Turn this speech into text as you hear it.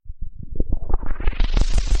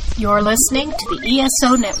You're listening to the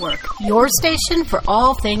ESO Network, your station for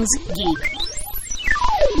all things geek.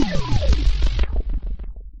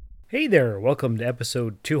 Hey there, welcome to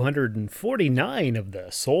episode 249 of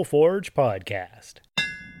the Soul Forge podcast.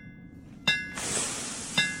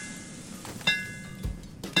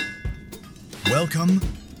 Welcome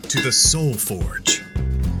to the Soul Forge,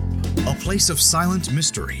 a place of silent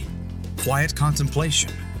mystery, quiet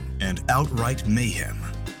contemplation, and outright mayhem.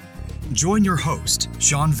 Join your host,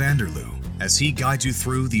 Sean Vanderloo, as he guides you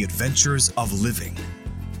through the adventures of living.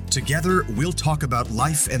 Together, we'll talk about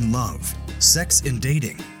life and love, sex and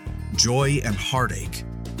dating, joy and heartache,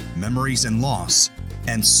 memories and loss,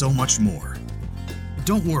 and so much more.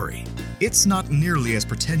 Don't worry, it's not nearly as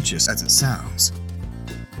pretentious as it sounds.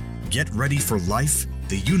 Get ready for life,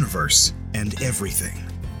 the universe, and everything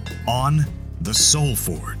on the Soul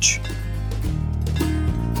Forge.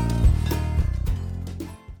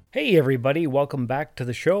 Hey everybody, welcome back to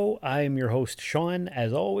the show. I am your host Sean,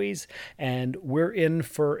 as always, and we're in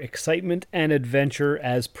for excitement and adventure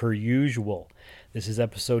as per usual. This is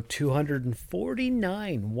episode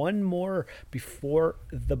 249, one more before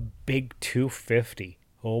the big 250.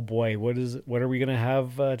 Oh boy, what are we going to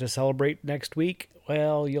have to celebrate next week?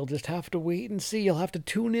 Well, you'll just have to wait and see. You'll have to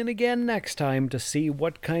tune in again next time to see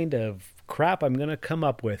what kind of crap I'm going to come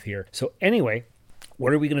up with here. So anyway,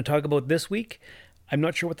 what are we going to talk about this week? I'm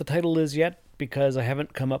not sure what the title is yet because I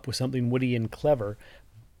haven't come up with something witty and clever.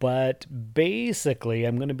 But basically,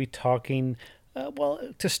 I'm going to be talking,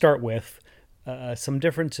 to start with, some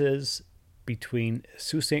differences between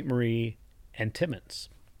Sault Ste. Marie and Timmins.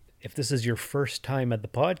 If this is your first time at the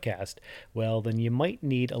podcast, well, then you might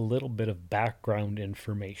need a little bit of background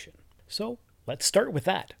information. So let's start with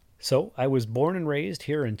that. So I was born and raised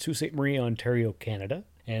here in Sault Ste. Marie, Ontario, Canada,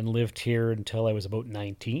 and lived here until I was about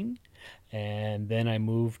 19. And then I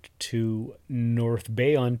moved to North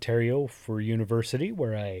Bay, Ontario for university,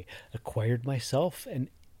 where I acquired myself an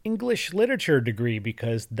English literature degree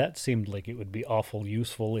because that seemed like it would be awful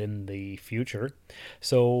useful in the future.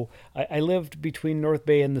 So I lived between North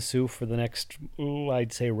Bay and the Soo for the next,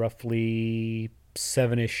 I'd say roughly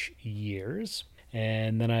 7-ish years.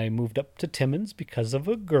 And then I moved up to Timmins because of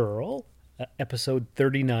a girl, episode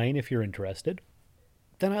 39 if you're interested.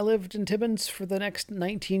 Then I lived in Timmins for the next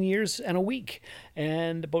 19 years and a week.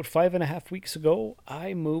 And about 5.5 weeks ago,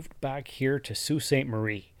 I moved back here to Sault Ste.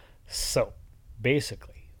 Marie. So,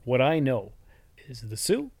 basically, what I know is the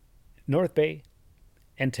Soo, North Bay,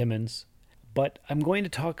 and Timmins. But I'm going to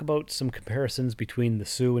talk about some comparisons between the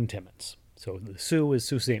Soo and Timmins. So the Soo is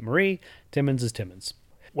Sault Ste. Marie, Timmins is Timmins.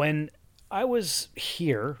 When I was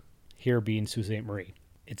here being Sault Ste. Marie,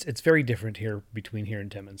 it's very different here between here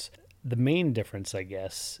and Timmins. The main difference, I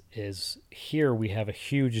guess, is here we have a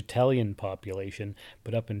huge Italian population,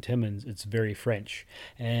 but up in Timmins, it's very French.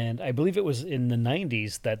 And I believe it was in the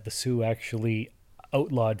 90s that the Soo actually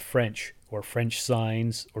outlawed French or French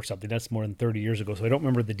signs or something. That's more than 30 years ago, so I don't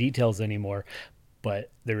remember the details anymore. But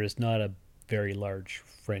there is not a very large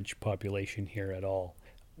French population here at all.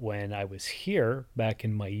 When I was here, back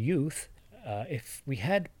in my youth, if we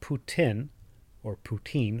had poutine, or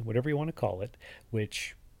poutine, whatever you want to call it,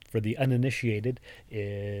 which for the uninitiated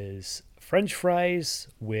is French fries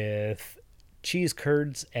with cheese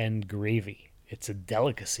curds and gravy. It's a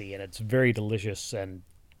delicacy and it's very delicious and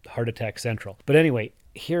heart attack central. But anyway,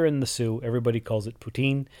 here in the Soo, everybody calls it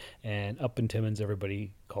poutine, and up in Timmins,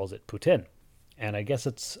 everybody calls it poutine. And I guess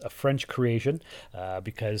it's a French creation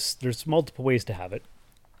because there's multiple ways to have it.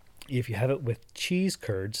 If you have it with cheese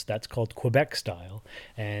curds, that's called Quebec style.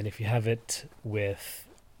 And if you have it with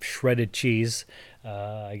shredded cheese,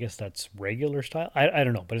 I guess that's regular style. I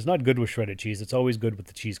don't know, but it's not good with shredded cheese. It's always good with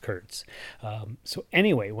the cheese curds. So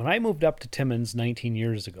anyway, when I moved up to Timmins 19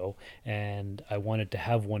 years ago and I wanted to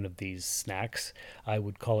have one of these snacks, I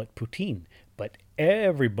would call it poutine. But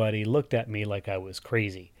everybody looked at me like I was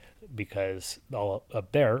crazy because all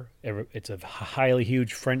up there, it's a highly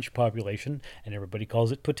huge French population and everybody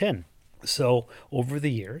calls it poutine. So over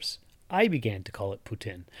the years, I began to call it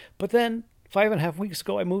poutine. But then 5.5 weeks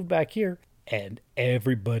ago, I moved back here, and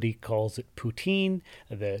everybody calls it poutine.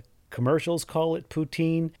 The commercials call it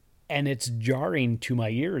poutine, and it's jarring to my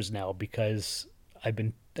ears now because I've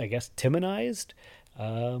been, I guess, Timmonized.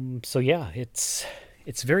 So yeah, it's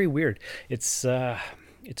very weird. It's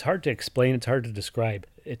hard to explain. It's hard to describe.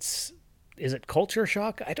 Is it culture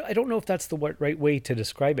shock? I don't know if that's the right way to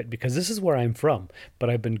describe it because this is where I'm from, but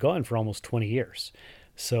I've been gone for almost 20 years.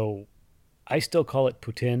 So I still call it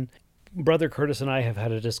poutine. Brother Curtis and I have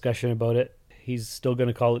had a discussion about it. He's still going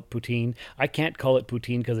to call it poutine. I can't call it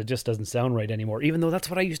poutine because it just doesn't sound right anymore, even though that's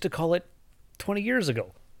what I used to call it 20 years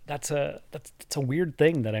ago. that's a weird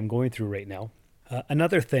thing that I'm going through right now.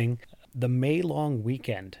 Another thing, the May long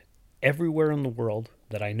weekend, everywhere in the world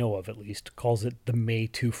that I know of at least calls it the May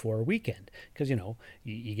 2-4 weekend, because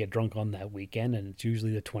you get drunk on that weekend, and it's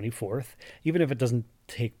usually the 24th. Even if it doesn't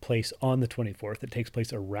take place on the 24th, it takes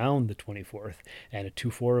place around the 24th, and a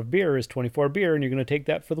 2-4 of beer is 24 beer, and you're going to take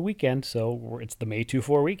that for the weekend, so it's the May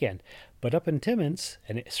 2-4 weekend. But up in Timmins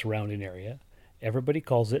and its surrounding area, everybody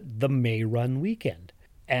calls it the May Run weekend.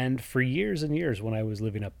 And for years and years when I was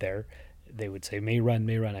living up there, they would say May Run.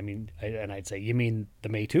 And I'd say, you mean the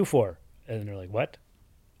May 2-4? And they're like, what?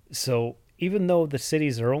 So even though the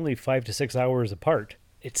cities are only 5 to 6 hours apart,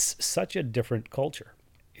 it's such a different culture.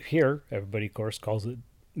 Here, everybody, of course, calls it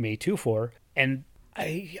May 2-4. And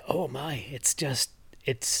it's just,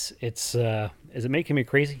 is it making me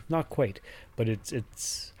crazy? Not quite, but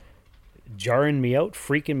it's jarring me out,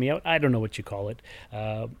 freaking me out. I don't know what you call it.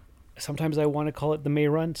 Sometimes I want to call it the May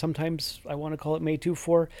Run. Sometimes I want to call it May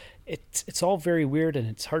 2-4. It's all very weird, and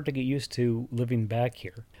it's hard to get used to living back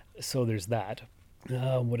here. So there's that.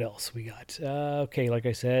 What else we got? Okay, like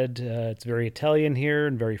I said, it's very Italian here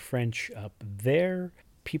and very French up there.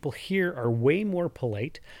 People here are way more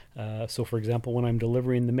polite. So, for example, when I'm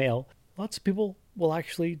delivering the mail, lots of people will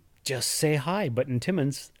actually just say hi, but in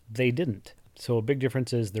Timmins, they didn't. So a big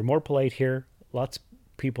difference is they're more polite here. Lots of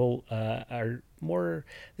people are more.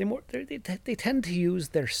 They tend to use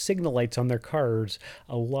their signal lights on their cars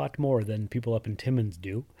a lot more than people up in Timmins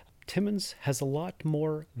do. Timmins has a lot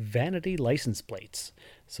more vanity license plates,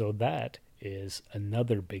 so that is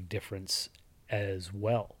another big difference as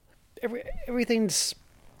well. Everything's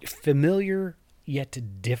familiar yet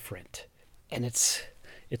different, and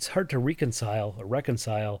it's hard to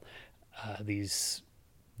reconcile these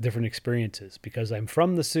different experiences, because I'm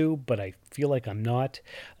from the Soo, but I feel like I'm not.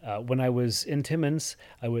 When I was in Timmins,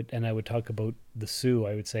 I would talk about the Soo.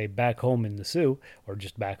 I would say back home in the Soo, or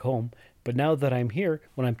just back home. But now that I'm here,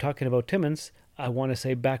 when I'm talking about Timmins, I want to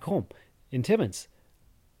say back home in Timmins.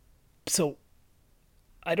 So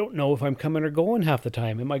I don't know if I'm coming or going half the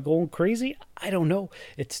time. Am I going crazy? I don't know.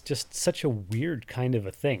 It's just such a weird kind of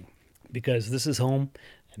a thing, because this is home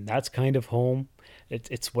and that's kind of home.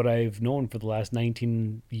 It's what I've known for the last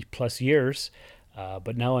 19 plus years.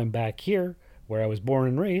 But now I'm back here where I was born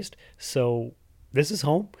and raised. So this is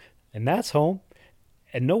home and that's home,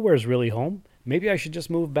 and nowhere's really home. Maybe I should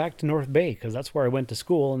just move back to North Bay, because that's where I went to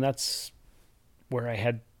school, and that's where I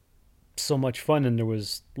had so much fun, and there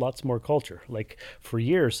was lots more culture. Like, for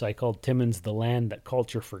years, I called Timmins the land that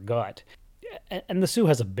culture forgot. And the Soo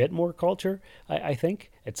has a bit more culture, I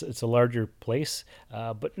think. It's a larger place,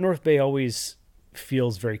 but North Bay always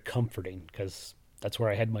feels very comforting, because that's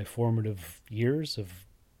where I had my formative years of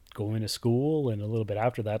going to school, and a little bit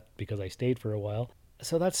after that because I stayed for a while.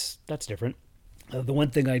 So that's different. The one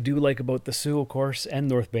thing I do like about the Soo, of course, and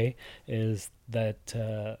North Bay is that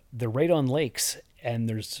they're right on lakes, and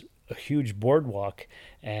there's a huge boardwalk,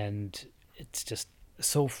 and it's just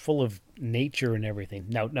so full of nature and everything.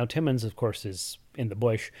 Now Timmins, of course, is in the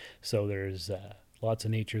bush, so there's lots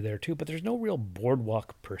of nature there too, but there's no real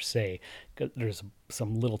boardwalk per se. There's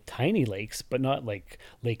some little tiny lakes, but not like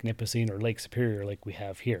Lake Nipissing or Lake Superior like we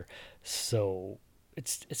have here. So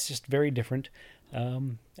it's just very different.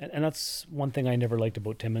 And that's one thing I never liked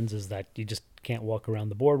about Timmins, is that you just can't walk around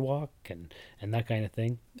the boardwalk and that kind of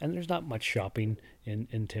thing. And there's not much shopping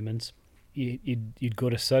in Timmins. You'd go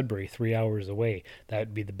to Sudbury, 3 hours away. That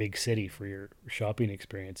would be the big city for your shopping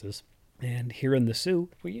experiences. And here in the Soo,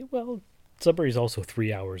 Sudbury's also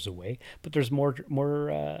 3 hours away, but there's more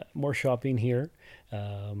shopping here.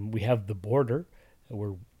 We have the border.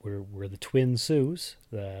 We're the Twin Soos.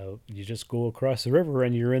 You just go across the river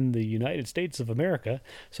and you're in the United States of America.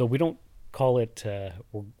 So we don't call it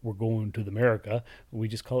we're going to the America. We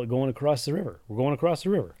just call it going across the river. We're going across the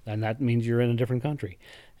river, and that means you're in a different country.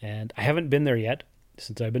 And I haven't been there yet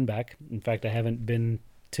since I've been back. In fact, I haven't been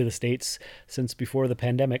to the States since before the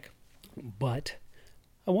pandemic, but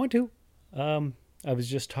I want to. I was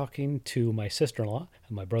just talking to my sister-in-law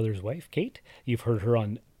and my brother's wife, Kate. You've heard her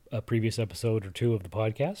on a previous episode or two of the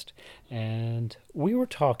podcast, and we were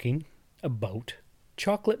talking about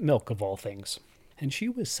chocolate milk, of all things. And she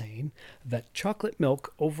was saying that chocolate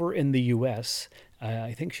milk over in the US,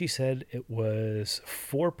 I think she said it was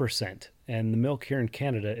 4%, and the milk here in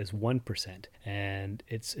Canada is 1%. And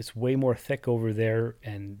it's way more thick over there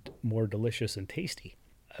and more delicious and tasty.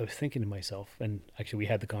 I was thinking to myself, and actually we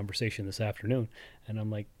had the conversation this afternoon, and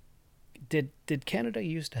I'm like, did Canada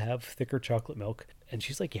used to have thicker chocolate milk? And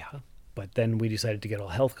she's like, yeah. But then we decided to get all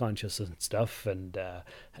health conscious and stuff, and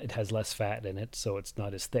it has less fat in it, so it's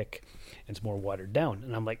not as thick. It's more watered down.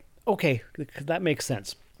 And I'm like, okay, that makes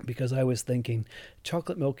sense. because I was thinking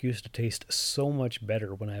chocolate milk used to taste so much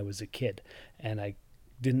better when I was a kid, and I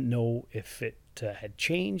didn't know if it had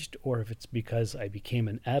changed or if it's because I became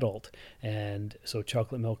an adult, and so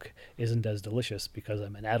chocolate milk isn't as delicious because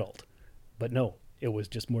I'm an adult. But no, it was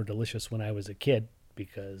just more delicious when I was a kid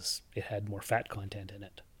because it had more fat content in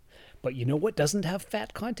it. But you know what doesn't have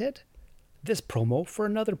fat content? This promo for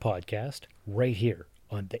another podcast right here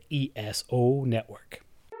on the ESO Network.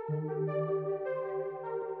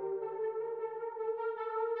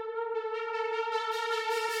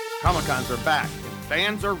 Comic-Cons are back and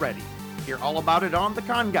fans are ready. Hear all about it on The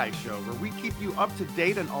Con Guy Show, where we keep you up to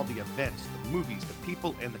date on all the events, the movies, the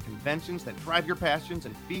people, and the conventions that drive your passions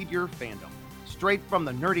and feed your fandom. Straight from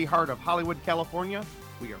the nerdy heart of Hollywood, California,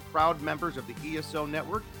 we are proud members of the ESO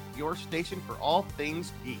Network, your station for all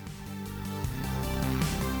things geek.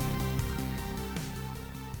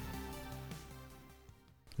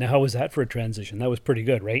 Now, how was that for a transition? That was pretty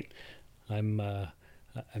good, right? I'm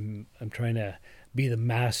trying to be the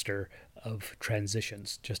master of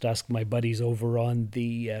transitions. Just ask my buddies over on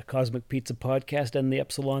the Cosmic Pizza podcast and the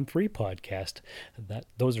Epsilon 3 podcast.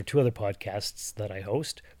 Those are two other podcasts that I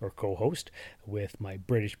host or co-host with my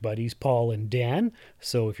British buddies Paul and Dan.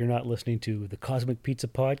 So if you're not listening to the Cosmic Pizza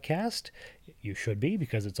podcast, you should be,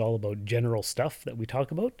 because it's all about general stuff that we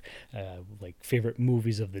talk about, like favorite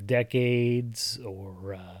movies of the decades,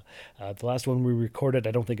 or the last one we recorded,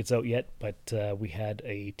 I don't think it's out yet, but we had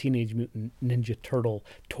a Teenage Mutant Ninja Turtle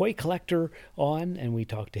toy collector on, and we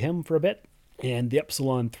talked to him for a bit. And the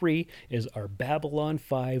Epsilon 3 is our Babylon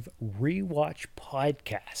 5 rewatch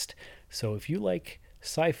podcast. So if you like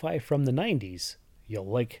sci-fi from the 90s, you'll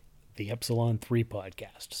like the Epsilon 3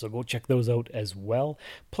 podcast. So go check those out as well.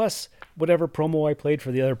 Plus, whatever promo I played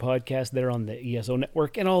for the other podcast there on the ESO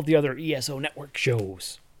Network and all the other ESO Network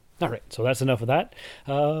shows. All right, so that's enough of that.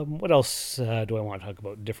 What else do I want to talk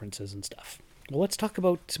about? Differences and stuff. Well, let's talk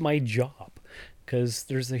about my job, because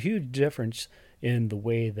there's a huge difference in the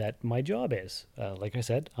way that my job is. Like I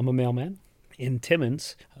said, I'm a mailman. In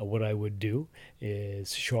Timmins, what I would do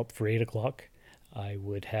is show up for 8 o'clock. I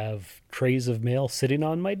would have trays of mail sitting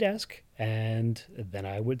on my desk, and then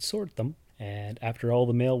I would sort them. And after all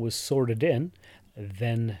the mail was sorted in,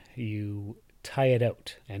 then you tie it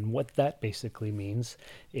out. And what that basically means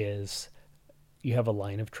is you have a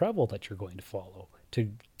line of travel that you're going to follow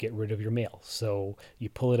to get rid of your mail. So you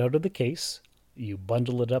pull it out of the case, you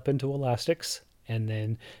bundle it up into elastics, and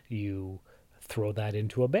then you throw that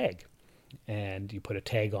into a bag. And you put a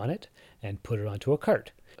tag on it and put it onto a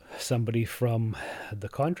cart. Somebody from the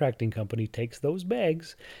contracting company takes those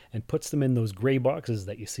bags and puts them in those gray boxes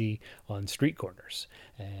that you see on street corners.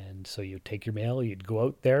 And so you take your mail, you'd go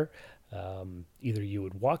out there. Either you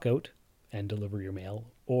would walk out and deliver your mail,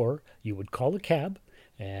 or you would call a cab,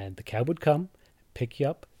 and the cab would come, pick you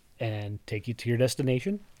up, and take you to your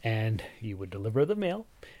destination, and you would deliver the mail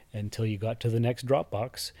until you got to the next drop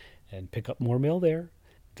box and pick up more mail there,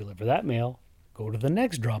 deliver that mail, go to the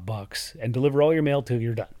next drop box, and deliver all your mail till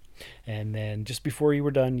you're done. And then just before you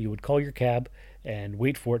were done, you would call your cab and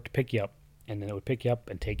wait for it to pick you up, and then it would pick you up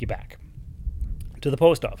and take you back to the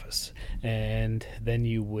post office. And then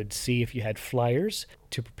you would see if you had flyers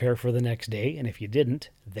to prepare for the next day, and if you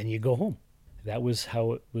didn't, then you go home. That was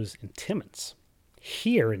how it was in Timmins.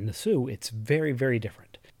 Here in the Sioux, it's very, very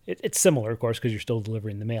different. It's similar, of course, because you're still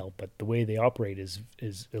delivering the mail, but the way they operate is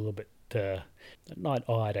a little bit not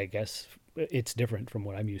odd, I guess. It's different from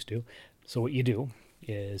what I'm used to. So what you do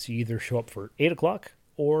is you either show up for 8 o'clock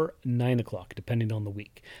or 9 o'clock, depending on the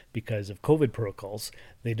week. Because of COVID protocols,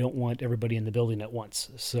 they don't want everybody in the building at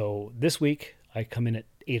once. So this week, I come in at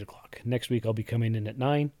 8 o'clock. Next week, I'll be coming in at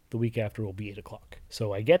 9. The week after will be 8 o'clock.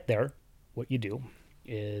 So I get there. What you do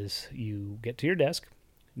is you get to your desk.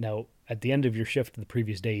 Now, at the end of your shift the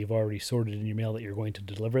previous day, you've already sorted in your mail that you're going to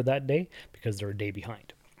deliver that day because they're a day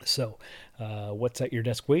behind. So what's at your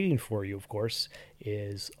desk waiting for you, of course,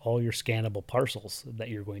 is all your scannable parcels that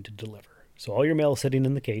you're going to deliver. So all your mail is sitting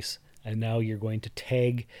in the case, and now you're going to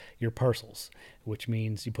tag your parcels, which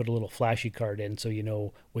means you put a little flashy card in so you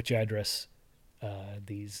know which address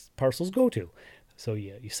these parcels go to. So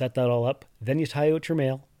you set that all up, then you tie out your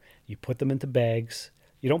mail, you put them into bags.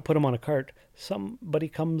 You don't put them on a cart. Somebody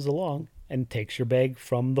comes along and takes your bag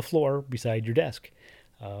from the floor beside your desk.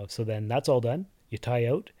 So then that's all done. You tie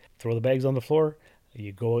out, throw the bags on the floor,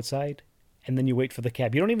 you go outside, and then you wait for the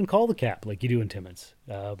cab. You don't even call the cab like you do in Timmins.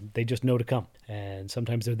 They just know to come. And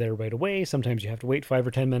sometimes they're there right away. Sometimes you have to wait 5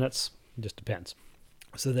 or 10 minutes. It just depends.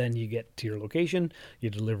 So then you get to your location, you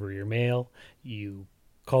deliver your mail, you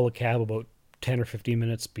call a cab about 10 or 15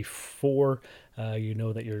 minutes before you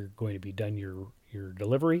know that you're going to be done your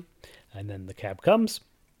delivery. And then the cab comes,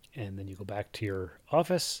 And then you go back to your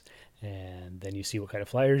office, and then you see what kind of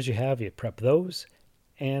flyers you have. You prep those,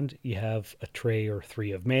 and you have a tray or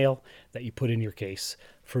 3 of mail that you put in your case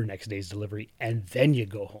for next day's delivery, and then you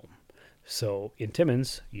go home. So in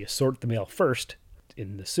Timmins, you sort the mail first.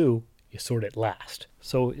 In the Soo, you sort it last.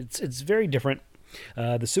 So it's very different.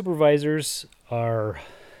 The supervisors are,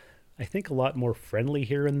 I think, a lot more friendly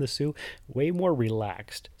here in the Soo, way more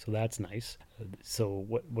relaxed. So that's nice. So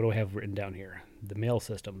what do I have written down here? The mail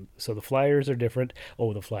system. So the flyers are different.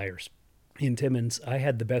 Oh, the flyers. In Timmins, I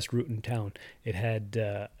had the best route in town. It had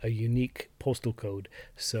a unique postal code,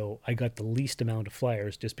 so I got the least amount of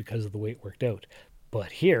flyers just because of the way it worked out.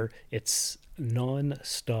 But here, it's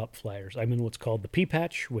non-stop flyers. I'm in what's called the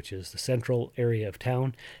P-Patch, which is the central area of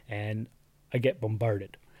town, and I get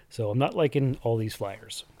bombarded. So I'm not liking all these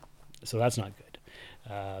flyers. So that's not good.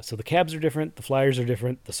 So the cabs are different, the flyers are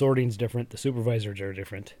different, the sorting's different, the supervisors are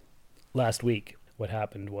different. Last week, what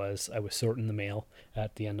happened was I was sorting the mail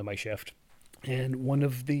at the end of my shift, and one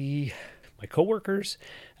of my coworkers,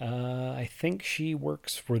 I think she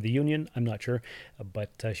works for the union, I'm not sure,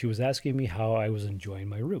 but she was asking me how I was enjoying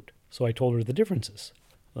my route. So I told her the differences,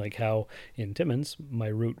 like how in Timmins my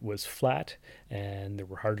route was flat and there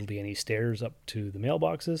were hardly any stairs up to the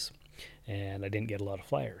mailboxes, and I didn't get a lot of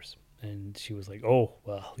flyers. And she was like, oh,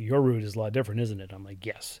 well, your route is a lot different, isn't it? I'm like,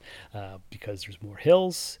 yes, because there's more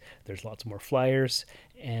hills, there's lots more flyers.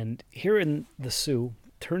 And here in the Soo,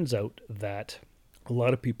 turns out that a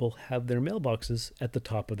lot of people have their mailboxes at the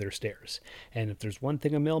top of their stairs. And if there's one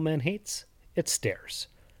thing a mailman hates, it's stairs.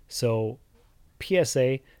 So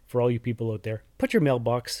PSA for all you people out there, put your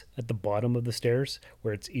mailbox at the bottom of the stairs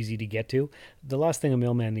where it's easy to get to. The last thing a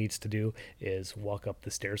mailman needs to do is walk up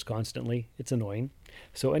the stairs constantly. It's annoying.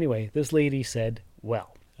 So anyway, this lady said,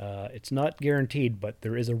 well, it's not guaranteed, but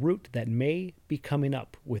there is a route that may be coming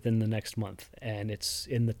up within the next month, and it's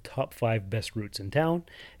in the top 5 best routes in town.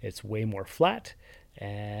 It's way more flat,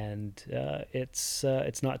 and it's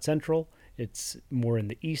not central. It's more in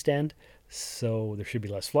the east end, so there should be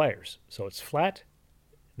less flyers. So it's flat.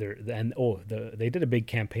 They did a big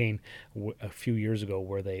campaign a few years ago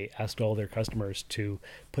where they asked all their customers to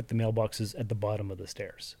put the mailboxes at the bottom of the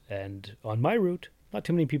stairs. And on my route, not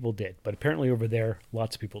too many people did, but apparently over there,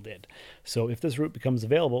 lots of people did. So if this route becomes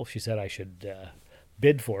available, she said I should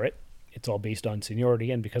bid for it. It's all based on seniority,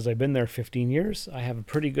 and because I've been there 15 years, I have a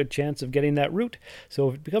pretty good chance of getting that route. So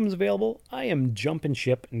if it becomes available, I am jumping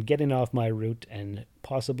ship and getting off my route and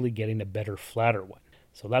possibly getting a better, flatter one.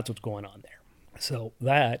 So that's what's going on there. So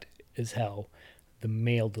that is how the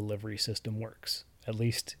mail delivery system works, at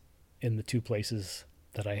least in the 2 places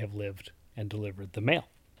that I have lived and delivered the mail.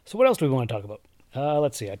 So what else do we want to talk about?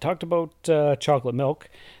 Let's see. I talked about chocolate milk,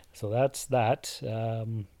 so that's that.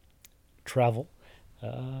 Travel.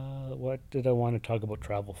 What did I want to talk about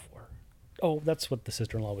travel for? Oh, that's what the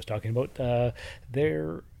sister-in-law was talking about.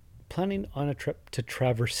 They're planning on a trip to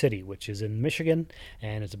Traverse City, which is in Michigan,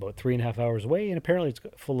 and it's about 3.5 hours away, and apparently it's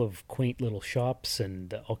full of quaint little shops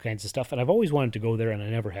and all kinds of stuff, and I've always wanted to go there, and I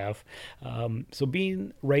never have. So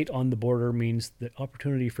being right on the border means the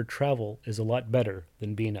opportunity for travel is a lot better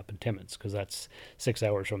than being up in Timmins, because that's 6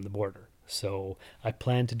 hours from the border. So I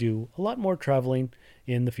plan to do a lot more traveling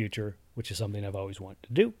in the future, which is something I've always wanted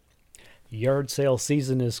to do. Yard sale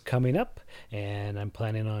season is coming up, and I'm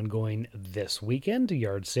planning on going this weekend to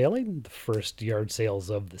yard sailing, the first yard sales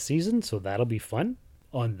of the season, so that'll be fun.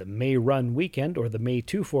 On the May Run weekend, or the May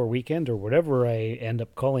 2-4 weekend, or whatever I end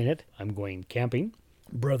up calling it, I'm going camping.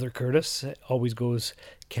 Brother Curtis always goes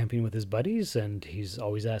camping with his buddies, and he's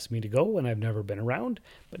always asked me to go, and I've never been around,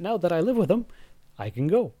 but now that I live with him, I can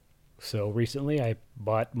go. So recently I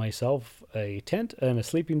bought myself a tent and a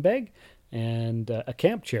sleeping bag, and a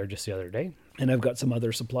camp chair just the other day, and I've got some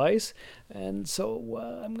other supplies, and so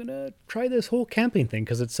I'm gonna try this whole camping thing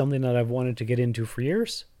because it's something that I've wanted to get into for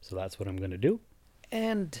years, so that's what I'm gonna do.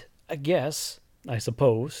 And I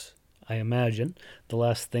suppose, I imagine, the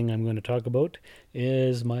last thing I'm going to talk about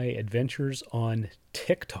is my adventures on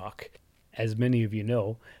TikTok. As many of you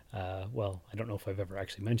know, well, I don't know if I've ever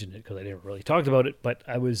actually mentioned it because I never really talked about it, but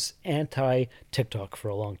I was anti-TikTok for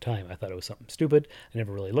a long time. I thought it was something stupid. I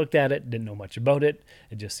never really looked at it, didn't know much about it.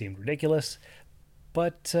 It just seemed ridiculous.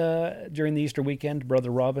 But during the Easter weekend,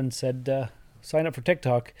 Brother Robin said, sign up for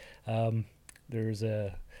TikTok. There's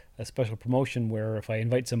a special promotion where if I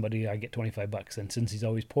invite somebody, I get $25. And since he's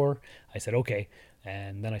always poor, I said, okay.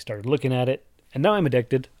 And then I started looking at it, and now I'm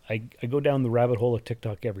addicted. I go down the rabbit hole of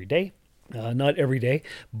TikTok every day. Not every day,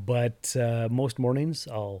 but most mornings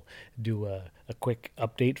I'll do a quick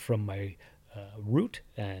update from my route,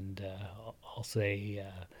 and I'll say,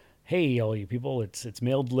 hey, all you people, it's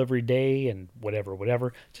mail delivery day and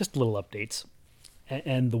whatever. Just little updates.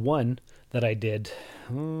 And the one that I did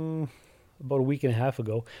about a week and a half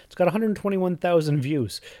ago, it's got 121,000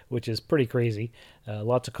 views, which is pretty crazy.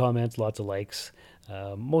 Lots of comments, lots of likes.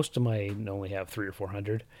 Most of mine only have 300 or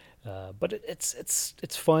 400, but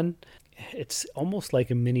it's fun. It's almost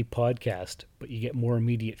like a mini podcast, but you get more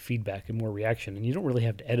immediate feedback and more reaction, and you don't really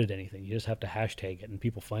have to edit anything. You just have to hashtag it, and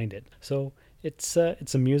people find it. So it's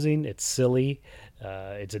amusing, it's silly,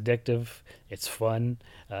 it's addictive, it's fun.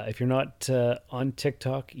 If you're not on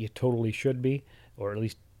TikTok, you totally should be, or at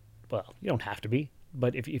least, well, you don't have to be.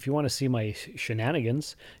 But if you want to see my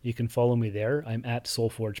shenanigans, you can follow me there. I'm at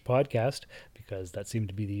Soulforge Podcast, because that seemed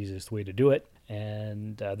to be the easiest way to do it.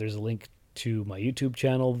 And there's a link to my YouTube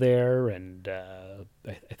channel there, and I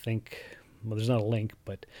think, well, there's not a link,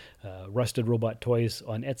 but Rusted Robot Toys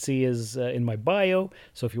on Etsy is in my bio.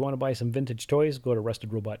 So if you want to buy some vintage toys, go to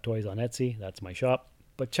Rusted Robot Toys on Etsy. That's my shop.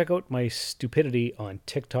 But check out my stupidity on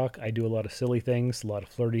TikTok. I do a lot of silly things, a lot of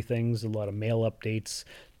flirty things, a lot of mail updates.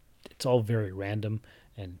 It's all very random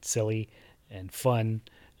and silly and fun,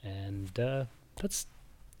 and that's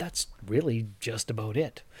really just about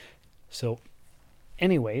it. So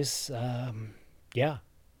anyways,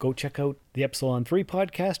 go check out the Epsilon 3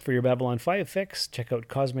 podcast for your Babylon 5 fix. Check out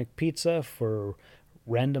Cosmic Pizza for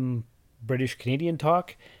random British Canadian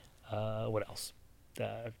talk. What else?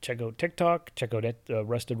 Check out TikTok. Check out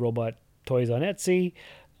Rusted Robot Toys on Etsy.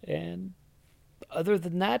 And other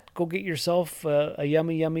than that, go get yourself a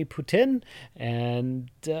yummy poutine, and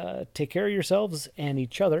take care of yourselves and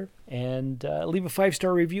each other, and leave a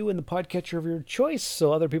 5-star review in the podcatcher of your choice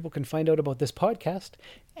so other people can find out about this podcast.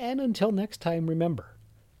 And until next time, remember,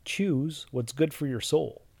 choose what's good for your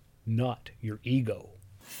soul, not your ego.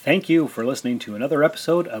 Thank you for listening to another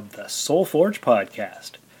episode of the Soulforge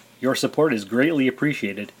Podcast. Your support is greatly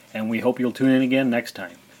appreciated, and we hope you'll tune in again next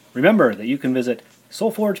time. Remember that you can visit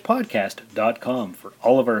soulforgepodcast.com for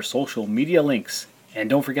all of our social media links, and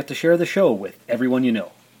don't forget to share the show with everyone you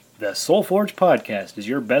know. The Soulforge Podcast is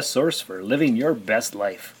your best source for living your best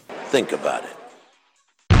life. Think about it.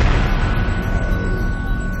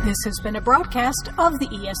 This has been a broadcast of the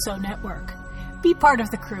ESO Network. Be part of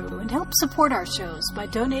the crew and help support our shows by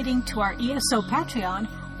donating to our ESO Patreon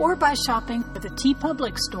or by shopping at the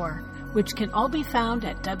TeePublic store, which can all be found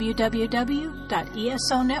at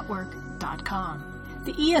www.esonetwork.com.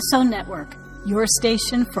 The ESO Network, your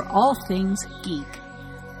station for all things geek.